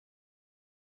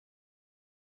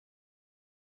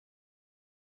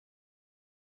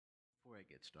I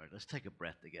get started, let's take a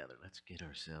breath together. Let's get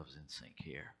ourselves in sync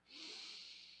here.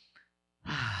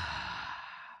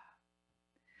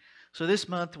 So, this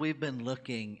month we've been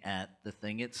looking at the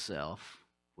thing itself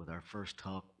with our first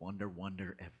talk, Wonder,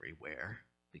 Wonder Everywhere,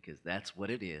 because that's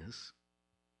what it is.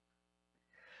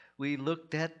 We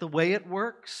looked at the way it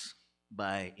works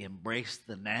by Embrace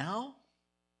the Now.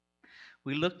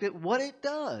 We looked at what it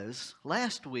does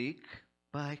last week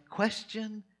by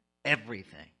Question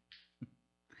Everything.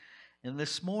 And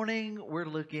this morning we're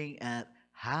looking at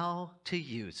how to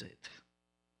use it,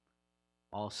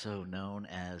 also known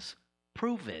as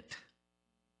prove it.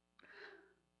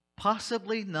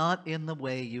 Possibly not in the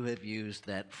way you have used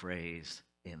that phrase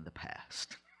in the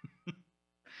past.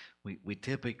 We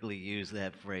typically use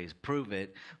that phrase, prove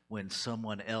it, when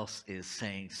someone else is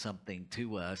saying something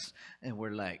to us and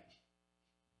we're like,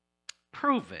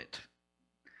 prove it.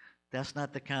 That's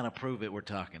not the kind of prove it we're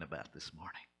talking about this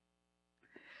morning.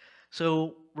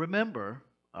 So remember,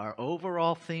 our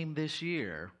overall theme this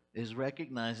year is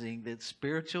recognizing that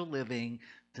spiritual living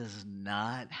does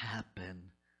not happen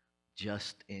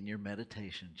just in your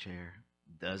meditation chair,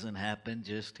 doesn't happen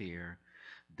just here,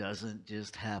 doesn't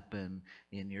just happen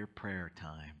in your prayer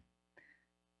time.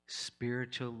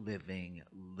 Spiritual living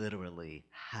literally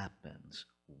happens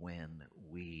when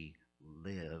we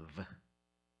live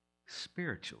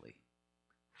spiritually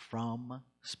from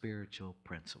spiritual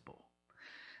principle.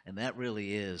 And that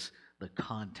really is the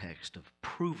context of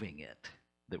proving it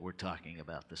that we're talking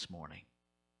about this morning.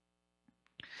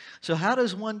 So how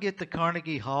does one get to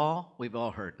Carnegie Hall? We've all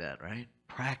heard that, right?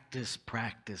 Practice,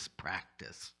 practice,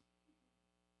 practice.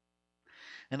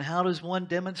 And how does one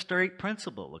demonstrate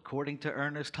principle? According to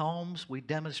Ernest Holmes, we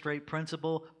demonstrate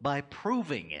principle by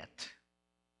proving it.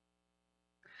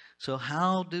 So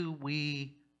how do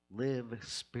we live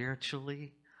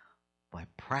spiritually? By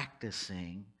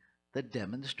practicing the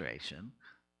demonstration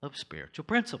of spiritual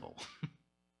principle.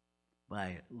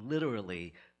 By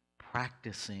literally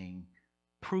practicing,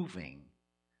 proving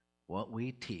what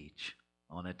we teach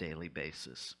on a daily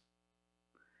basis.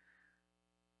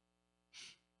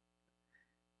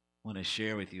 I want to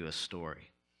share with you a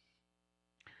story.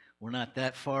 We're not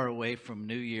that far away from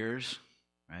New Year's,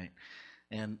 right?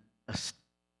 And a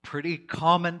pretty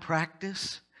common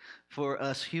practice for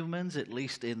us humans, at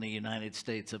least in the United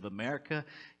States of America,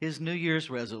 is New Year's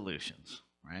resolutions,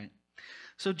 right?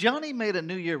 So Johnny made a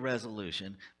New Year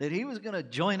resolution that he was going to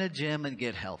join a gym and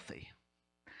get healthy.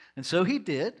 And so he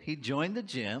did. He joined the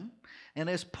gym. And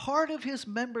as part of his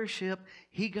membership,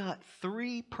 he got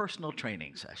 3 personal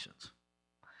training sessions.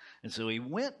 And so he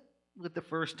went with the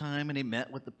first time and he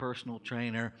met with the personal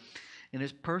trainer. And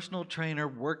his personal trainer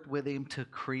worked with him to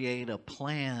create a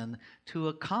plan to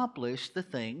accomplish the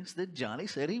things that Johnny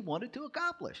said he wanted to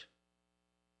accomplish.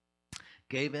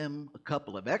 Gave him a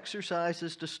couple of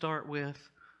exercises to start with,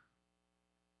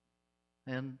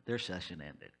 and their session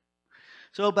ended.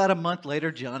 So about a month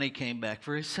later, Johnny came back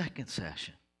for his second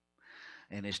session.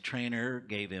 And his trainer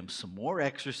gave him some more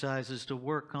exercises to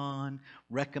work on,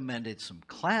 recommended some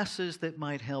classes that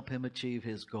might help him achieve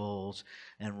his goals,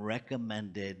 and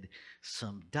recommended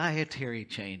some dietary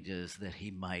changes that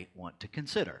he might want to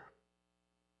consider.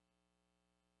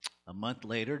 A month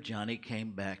later, Johnny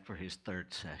came back for his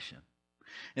third session.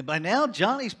 And by now,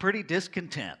 Johnny's pretty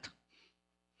discontent.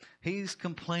 He's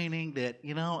complaining that,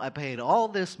 I paid all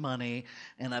this money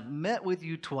and I've met with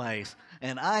you twice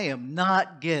and I am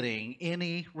not getting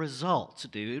any results,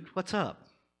 dude. What's up?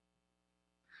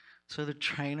 So the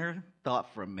trainer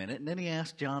thought for a minute and then he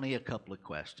asked Johnny a couple of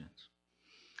questions.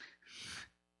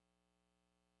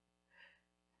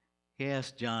 He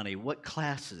asked Johnny, what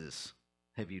classes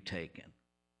have you taken?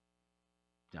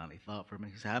 Johnny thought for a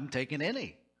minute. He said, I haven't taken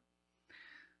any.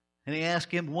 And he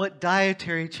asked him what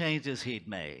dietary changes he'd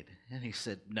made. And he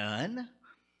said, none.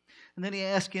 And then he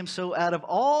asked him, so out of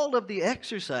all of the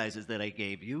exercises that I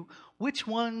gave you, which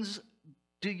ones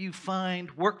do you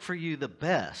find work for you the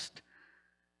best?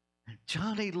 And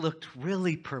Johnny looked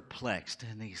really perplexed.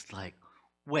 And he's like,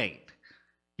 wait,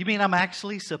 you mean I'm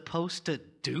actually supposed to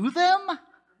do them?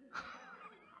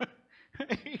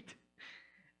 Right?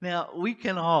 Now, we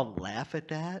can all laugh at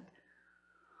that.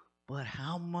 But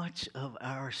how much of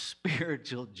our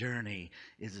spiritual journey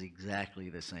is exactly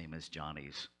the same as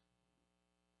Johnny's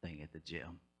thing at the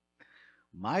gym?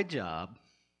 My job,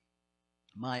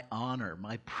 my honor,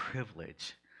 my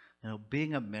privilege,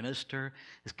 being a minister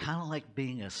is kind of like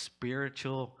being a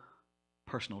spiritual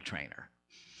personal trainer.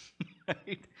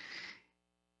 Right?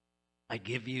 I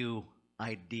give you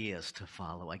ideas to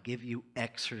follow. I give you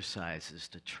exercises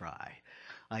to try.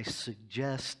 I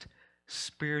suggest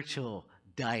spiritual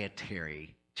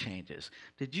dietary changes.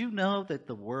 Did you know that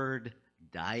the word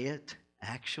Diet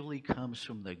actually comes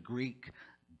from the Greek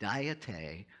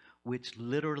diete, which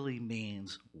literally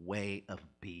means way of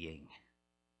being.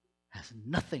 Has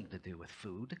nothing to do with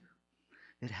food.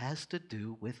 It has to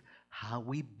do with how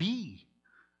we be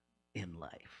in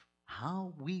life,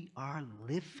 how we are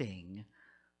living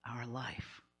our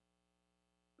life.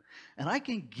 And I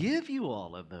can give you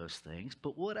all of those things,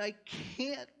 but what I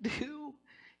can't do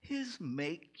is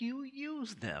make you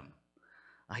use them.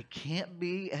 I can't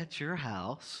be at your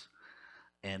house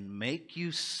and make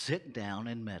you sit down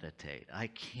and meditate. I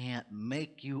can't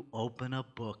make you open a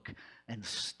book and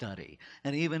study.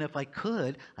 And even if I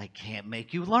could, I can't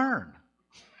make you learn.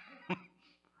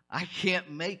 I can't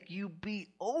make you be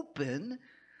open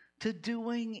to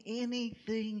doing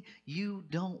anything you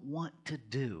don't want to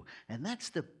do. And that's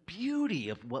the beauty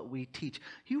of what we teach.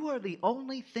 You are the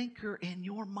only thinker in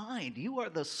your mind. You are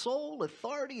the sole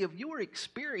authority of your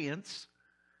experience.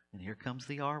 And here comes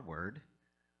the R word.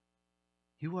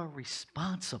 You are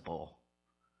responsible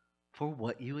for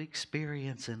what you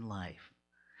experience in life.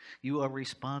 You are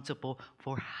responsible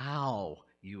for how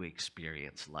you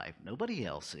experience life. Nobody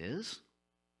else is.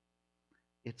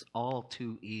 It's all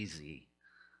too easy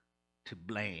to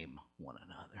blame one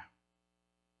another.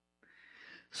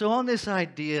 So on this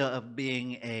idea of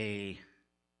being a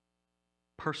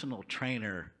personal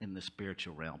trainer in the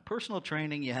spiritual realm, personal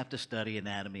training, you have to study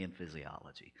anatomy and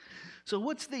physiology. So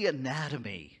what's the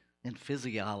anatomy and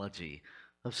physiology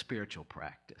of spiritual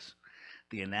practice?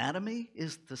 The anatomy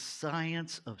is the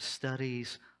science of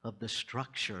studies of the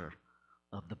structure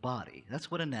of the body. That's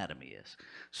what anatomy is.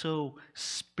 So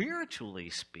spiritually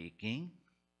speaking,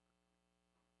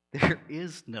 there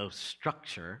is no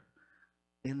structure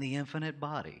in the infinite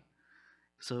body.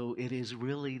 So it is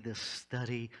really the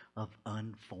study of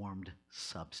unformed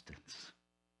substance.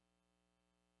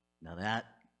 Now that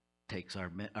takes our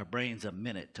brains a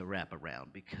minute to wrap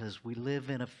around, because we live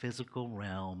in a physical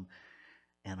realm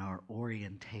and our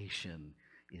orientation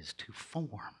is to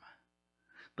form.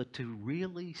 But to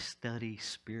really study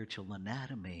spiritual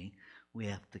anatomy, we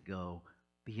have to go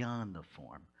beyond the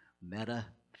form,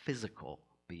 metaphysical,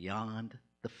 beyond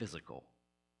the physical,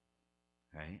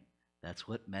 right? That's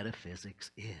what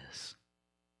metaphysics is.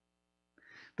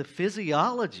 The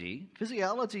physiology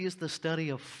is the study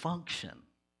of function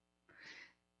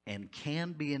and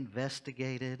can be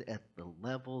investigated at the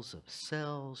levels of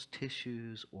cells,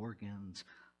 tissues, organs,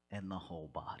 and the whole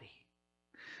body.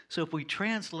 So if we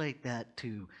translate that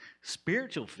to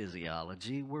spiritual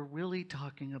physiology, we're really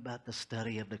talking about the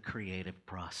study of the creative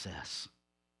process,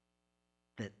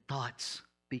 that thoughts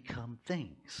become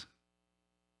things,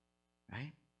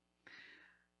 right?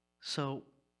 So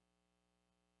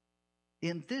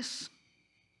in this,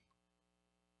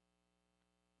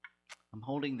 I'm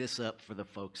holding this up for the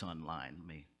folks online.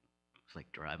 It's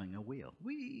like driving a wheel.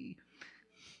 Whee!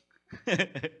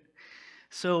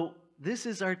 So this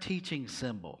is our teaching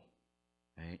symbol,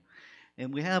 right?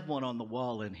 And we have one on the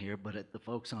wall in here, but the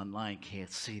folks online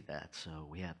can't see that, so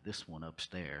we have this one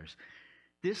upstairs.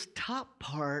 This top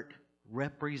part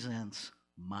represents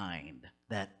mind,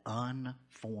 that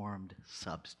unformed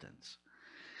substance.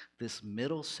 This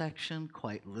middle section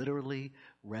quite literally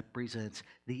represents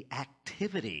the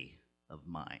activity of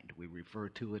mind. We refer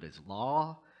to it as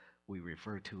law, we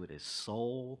refer to it as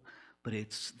soul, but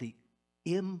it's the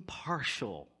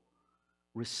impartial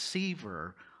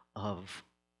receiver of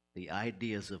the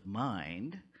ideas of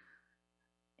mind.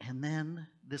 And then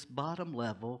this bottom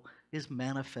level is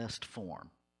manifest form.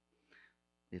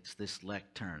 It's this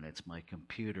lectern, it's my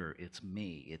computer, it's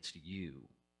me, it's you.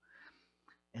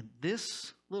 And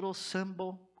this little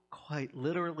symbol quite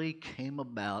literally came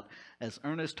about as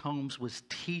Ernest Holmes was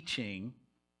teaching,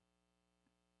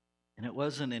 and it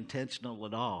wasn't intentional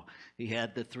at all. He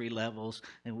had the three levels,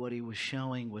 and what he was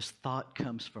showing was thought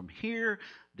comes from here,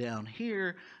 down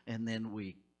here, and then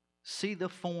we see the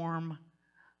form,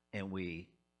 and we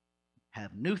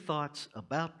have new thoughts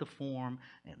about the form,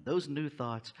 and those new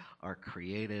thoughts are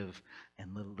creative,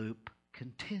 and the loop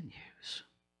continues.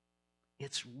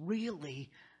 It's really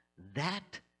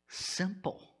that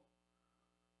simple.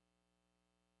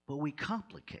 But we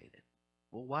complicate it.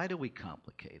 Well, why do we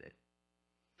complicate it?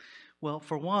 Well,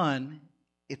 for one,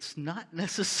 it's not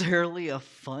necessarily a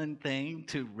fun thing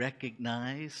to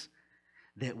recognize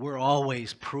that we're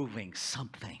always proving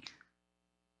something.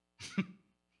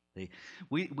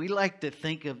 We like to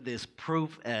think of this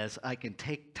proof as I can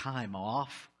take time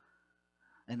off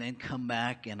and then come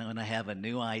back, and when I have a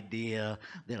new idea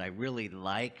that I really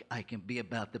like, I can be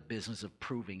about the business of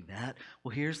proving that.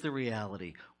 Well, here's the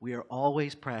reality. We are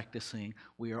always practicing.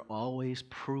 We are always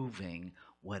proving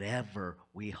whatever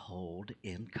we hold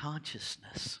in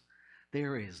consciousness.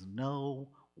 There is no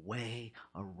way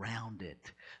around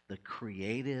it. The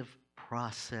creative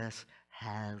process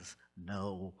has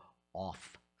no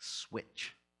off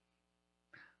switch.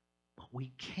 But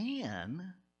we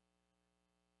can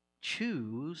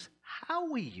choose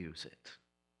how we use it.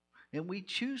 And we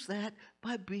choose that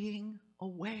by being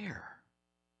aware.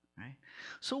 Right?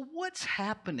 So what's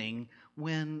happening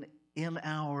when in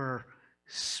our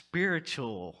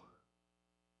spiritual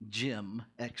gym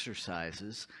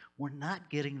exercises we're not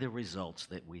getting the results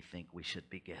that we think we should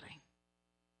be getting?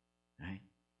 Right?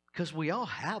 Because we all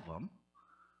have them.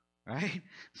 Right?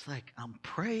 It's like I'm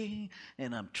praying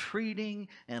and I'm treating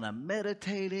and I'm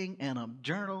meditating and I'm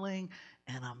journaling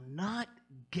and I'm not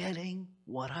getting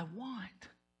what I want.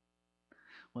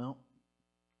 Well,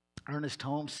 Ernest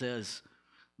Holmes says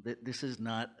that this is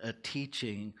not a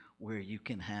teaching where you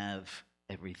can have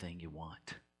everything you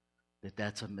want.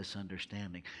 That's a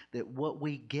misunderstanding. That what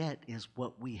we get is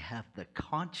what we have the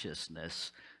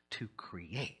consciousness to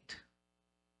create.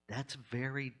 That's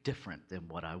very different than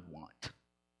what I want.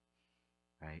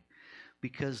 Right?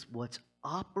 Because what's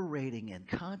operating in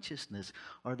consciousness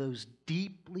are those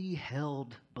deeply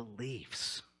held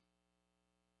beliefs.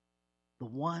 The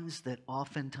ones that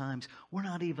oftentimes we're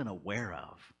not even aware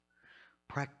of.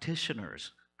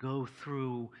 Practitioners go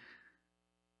through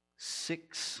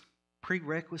 6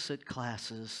 prerequisite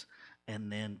classes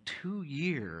and then 2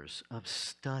 years of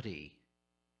study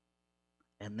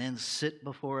and then sit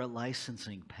before a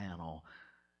licensing panel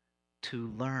to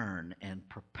learn and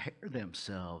prepare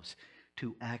themselves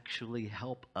to actually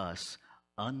help us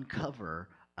uncover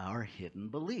our hidden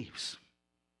beliefs.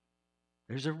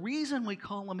 There's a reason we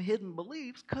call them hidden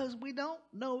beliefs, because we don't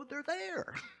know they're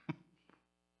there.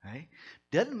 Right?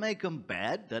 Doesn't make them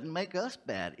bad, doesn't make us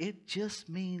bad. It just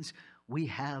means we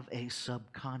have a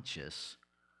subconscious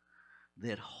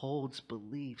that holds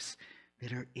beliefs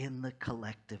that are in the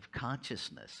collective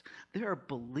consciousness. There are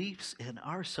beliefs in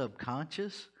our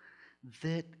subconscious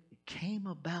that came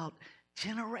about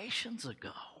generations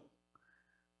ago.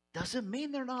 Doesn't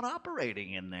mean they're not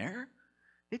operating in there.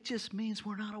 It just means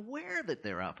we're not aware that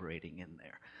they're operating in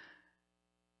there.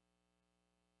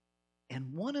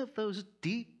 And one of those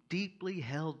deeply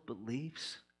held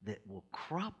beliefs that will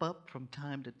crop up from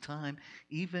time to time,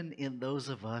 even in those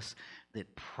of us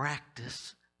that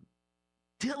practice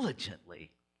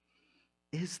diligently,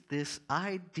 is this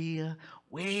idea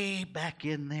way back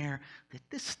in there that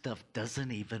this stuff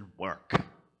doesn't even work.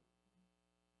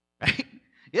 Right?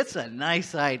 It's a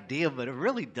nice idea, but it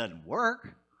really doesn't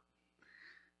work.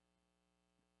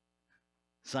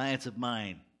 Science of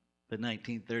Mind, the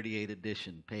 1938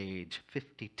 edition, page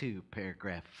 52,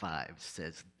 paragraph 5,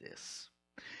 says this.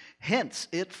 Hence,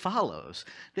 it follows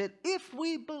that if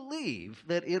we believe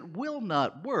that it will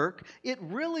not work, it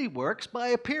really works by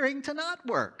appearing to not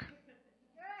work.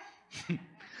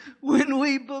 When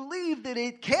we believe that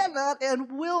it cannot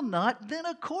and will not, then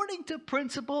according to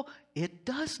principle, it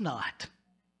does not.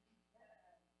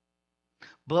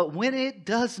 But when it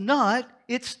does not,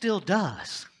 it still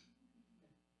does.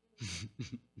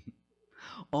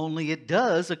 Only it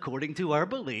does according to our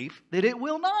belief that it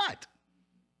will not.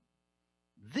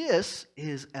 This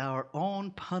is our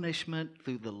own punishment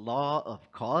through the law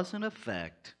of cause and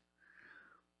effect.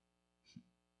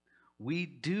 We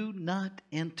do not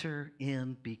enter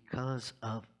in because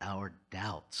of our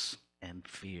doubts and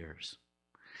fears.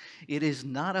 It is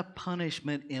not a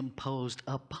punishment imposed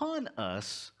upon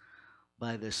us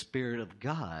by the Spirit of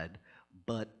God,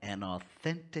 but an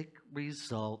authentic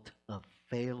result of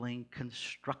failing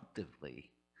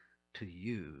constructively to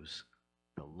use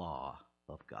the law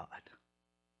of God.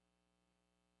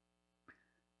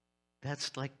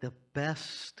 That's like the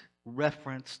best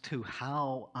reference to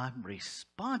how I'm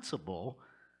responsible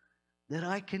that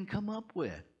I can come up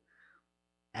with.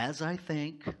 As I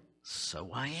think, so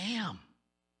I am.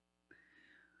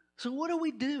 So what do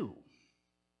we do?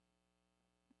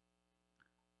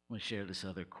 I'm going to share this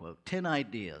other quote. 10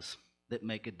 ideas that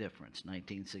make a difference,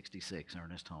 1966,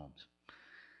 Ernest Holmes.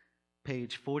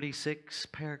 Page 46,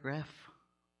 paragraph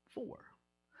 4.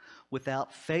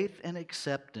 Without faith and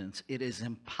acceptance, it is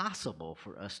impossible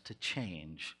for us to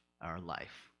change our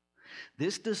life.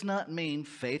 This does not mean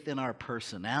faith in our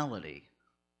personality.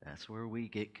 That's where we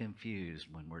get confused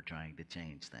when we're trying to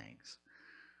change things.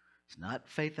 It's not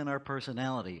faith in our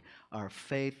personality, our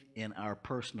faith in our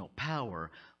personal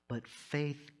power, but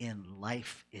faith in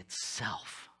life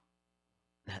itself,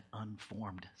 that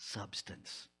unformed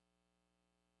substance.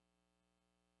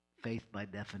 Faith, by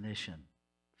definition,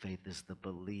 faith is the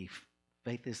belief.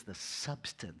 Faith is the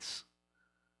substance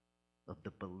of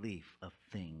the belief of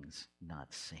things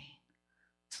not seen.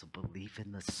 It's a belief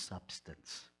in the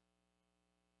substance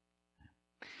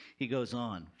He goes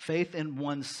on, faith in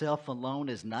oneself alone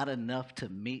is not enough to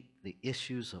meet the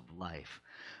issues of life.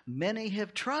 Many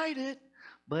have tried it,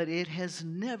 but it has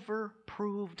never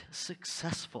proved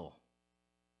successful.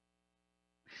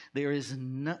 There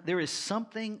is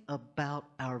something about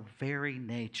our very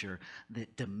nature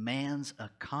that demands a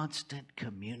constant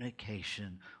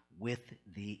communication with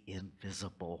the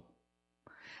invisible.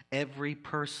 Every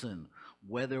person,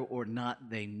 whether or not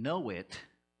they know it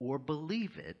or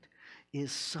believe it,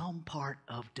 is some part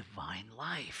of divine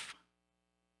life.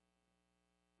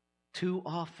 Too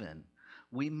often,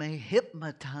 we may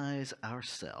hypnotize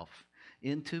ourselves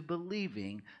into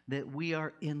believing that we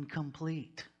are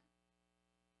incomplete.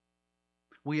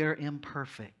 We are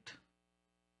imperfect.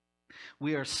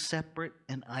 We are separate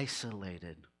and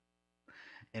isolated.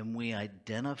 And we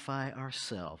identify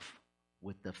ourselves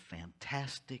with the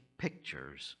fantastic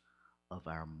pictures of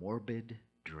our morbid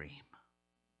dream.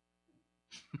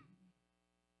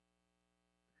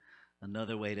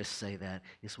 Another way to say that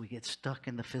is we get stuck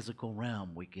in the physical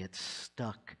realm. We get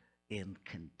stuck in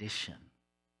condition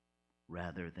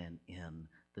rather than in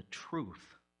the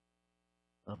truth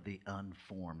of the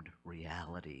unformed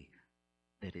reality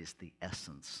that is the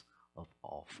essence of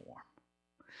all form.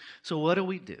 So what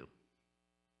do?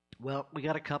 Well, we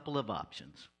got a couple of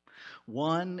options.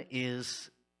 One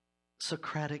is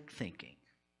Socratic thinking.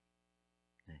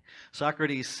 Okay.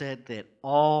 Socrates said that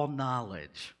all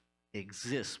knowledge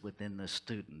exists within the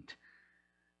student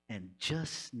and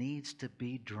just needs to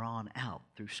be drawn out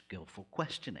through skillful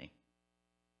questioning.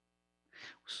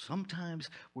 Sometimes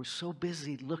we're so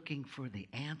busy looking for the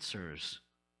answers,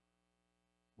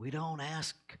 we don't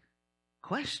ask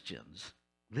questions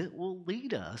that will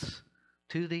lead us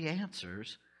to the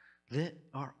answers that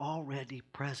are already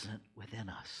present within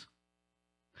us.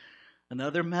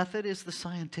 Another method is the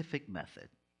scientific method,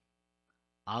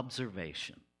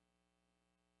 observation.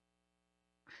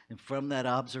 And from that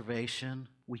observation,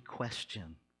 we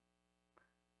question.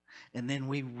 And then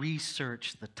we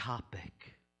research the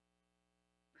topic.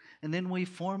 And then we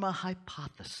form a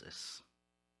hypothesis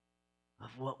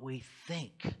of what we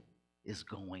think is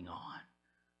going on.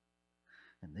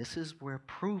 And this is where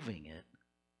proving it,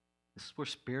 this is where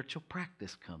spiritual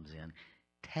practice comes in.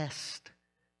 Test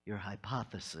your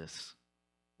hypothesis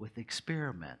with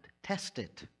experiment. Test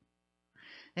it.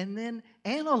 And then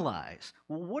analyze.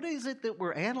 Well, what is it that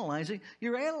we're analyzing?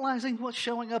 You're analyzing what's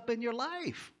showing up in your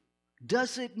life.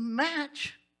 Does it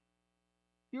match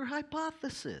your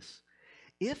hypothesis?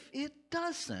 If it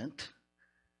doesn't,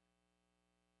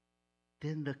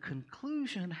 then the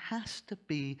conclusion has to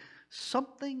be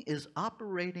something is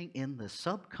operating in the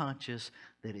subconscious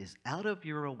that is out of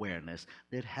your awareness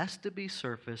that has to be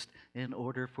surfaced in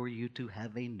order for you to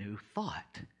have a new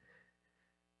thought.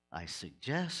 I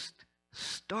suggest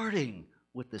starting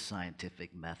with the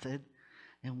scientific method,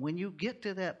 and when you get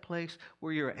to that place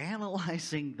where you're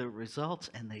analyzing the results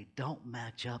and they don't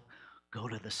match up, go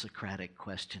to the Socratic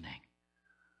questioning.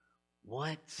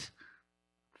 What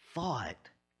thought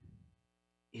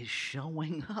is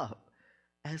showing up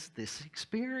as this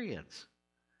experience?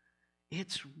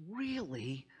 It's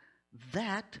really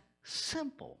that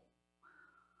simple.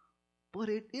 But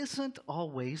it isn't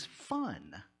always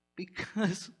fun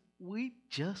because we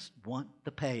just want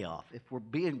the payoff. If we're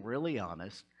being really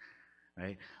honest,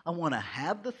 right? I want to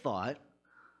have the thought,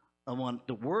 I want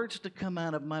the words to come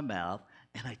out of my mouth,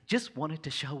 and I just want it to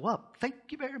show up. Thank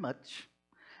you very much.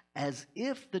 As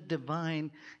if the divine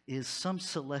is some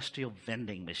celestial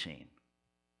vending machine.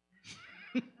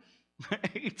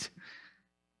 Right?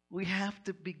 We have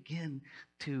to begin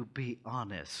to be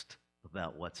honest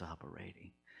about what's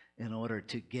operating in order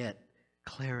to get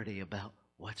clarity about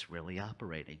what's really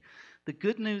operating. The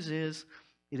good news is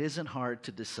it isn't hard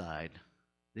to decide.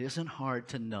 It isn't hard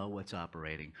to know what's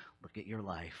operating. Look at your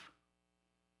life.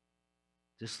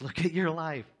 Just look at your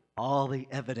life. All the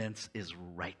evidence is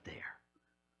right there.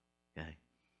 Okay?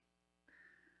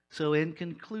 So in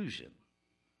conclusion,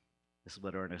 this is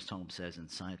what Ernest Holmes says in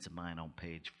Science of Mind on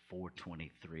page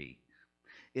 423.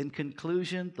 In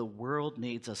conclusion, the world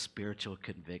needs a spiritual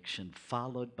conviction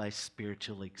followed by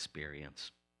spiritual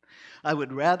experience. I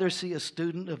would rather see a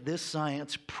student of this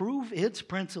science prove its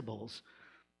principles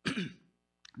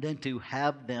than to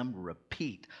have them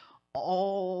repeat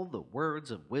all the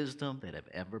words of wisdom that have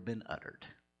ever been uttered.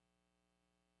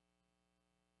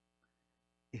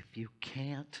 If you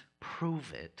can't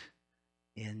prove it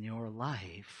in your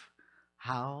life,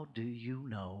 how do you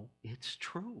know it's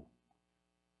true?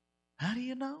 How do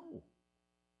you know?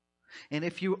 And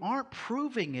if you aren't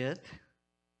proving it,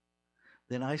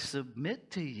 then I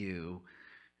submit to you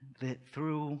that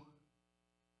through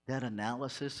that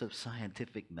analysis of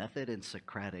scientific method and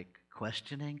Socratic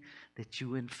questioning that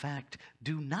you, in fact,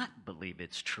 do not believe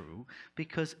it's true,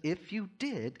 because if you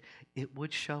did, it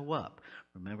would show up.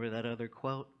 Remember that other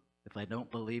quote? If I don't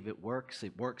believe it works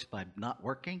by not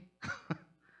working.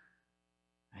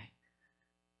 Right?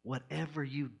 Whatever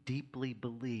you deeply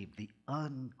believe, the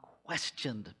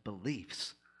unquestioned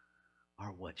beliefs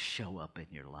are what show up in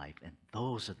your life, and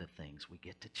those are the things we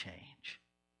get to change.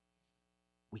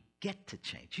 We get to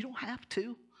change. You don't have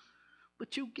to,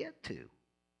 but you get to.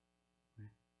 I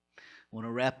want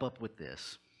to wrap up with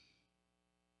this.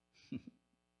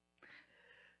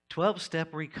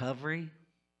 12-step recovery.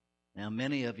 Now,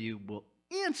 many of you will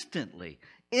instantly,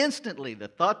 the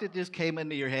thought that just came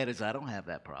into your head is, I don't have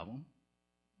that problem.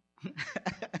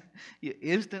 You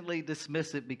instantly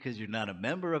dismiss it because you're not a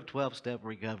member of 12-step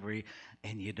recovery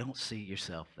and you don't see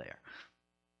yourself there.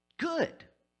 Good.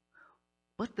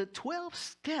 But the 12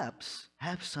 steps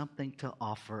have something to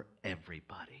offer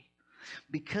everybody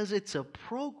because it's a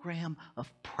program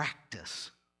of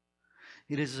practice.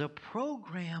 It is a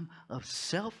program of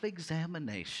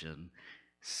self-examination,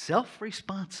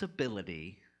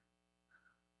 self-responsibility,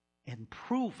 and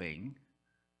proving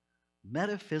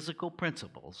metaphysical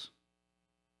principles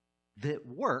that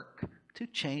work to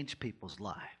change people's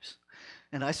lives.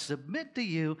 And I submit to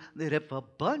you that if a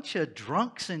bunch of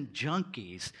drunks and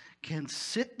junkies can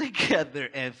sit together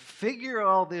and figure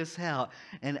all this out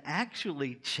and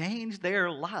actually change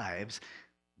their lives,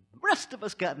 the rest of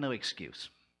us got no excuse.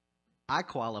 I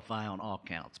qualify on all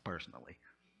counts personally.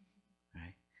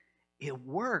 Right? It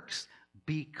works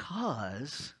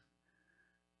because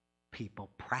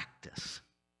people practice.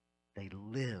 They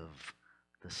live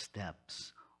the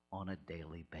steps on a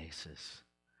daily basis.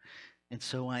 And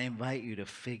so I invite you to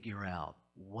figure out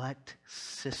what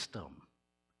system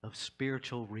of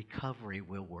spiritual recovery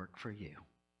will work for you.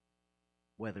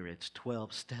 Whether it's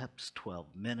 12 steps, 12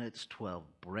 minutes, 12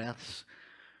 breaths,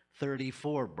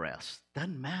 34 breaths,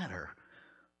 doesn't matter.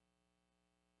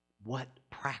 What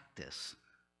practice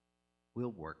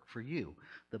will work for you?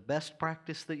 The best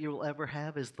practice that you'll ever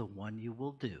have is the one you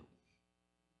will do.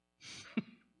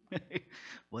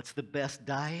 What's the best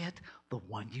diet? The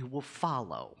one you will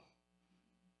follow.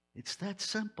 It's that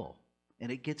simple, and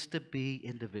it gets to be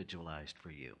individualized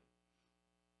for you.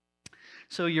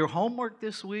 So your homework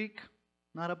this week,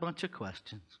 not a bunch of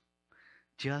questions,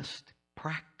 just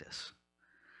practice.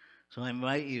 So I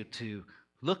invite you to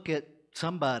look at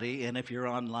somebody, and if you're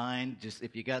online, just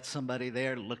if you got somebody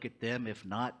there, look at them. If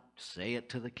not, say it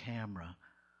to the camera.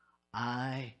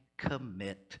 I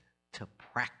commit to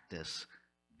practice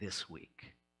this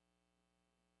week.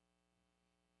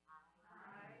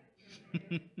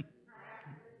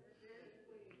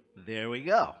 There we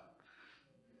go.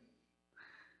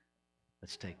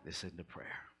 Let's take this into prayer.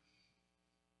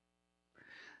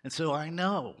 And so I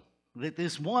know that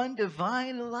this one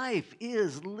divine life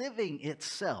is living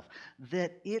itself,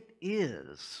 that it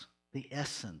is the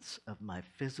essence of my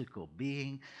physical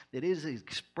being, that is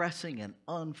expressing and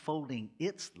unfolding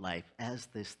its life as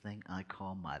this thing I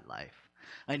call my life.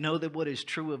 I know that what is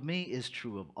true of me is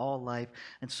true of all life,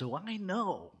 and so I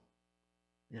know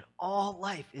that all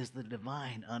life is the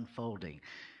divine unfolding,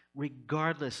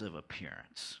 regardless of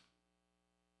appearance.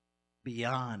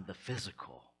 Beyond the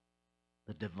physical,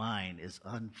 the divine is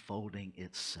unfolding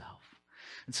itself.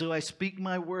 And so I speak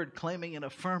my word, claiming and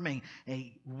affirming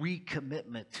a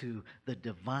recommitment to the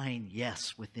divine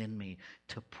yes within me,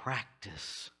 to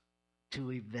practice,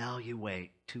 to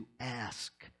evaluate, to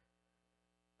ask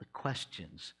the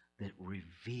questions that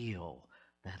reveal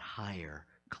that higher,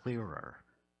 clearer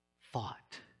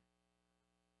thought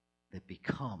that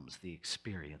becomes the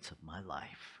experience of my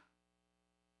life.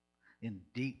 In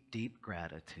deep, deep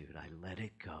gratitude, I let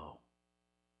it go.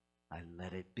 I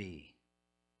let it be.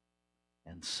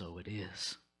 And so it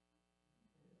is.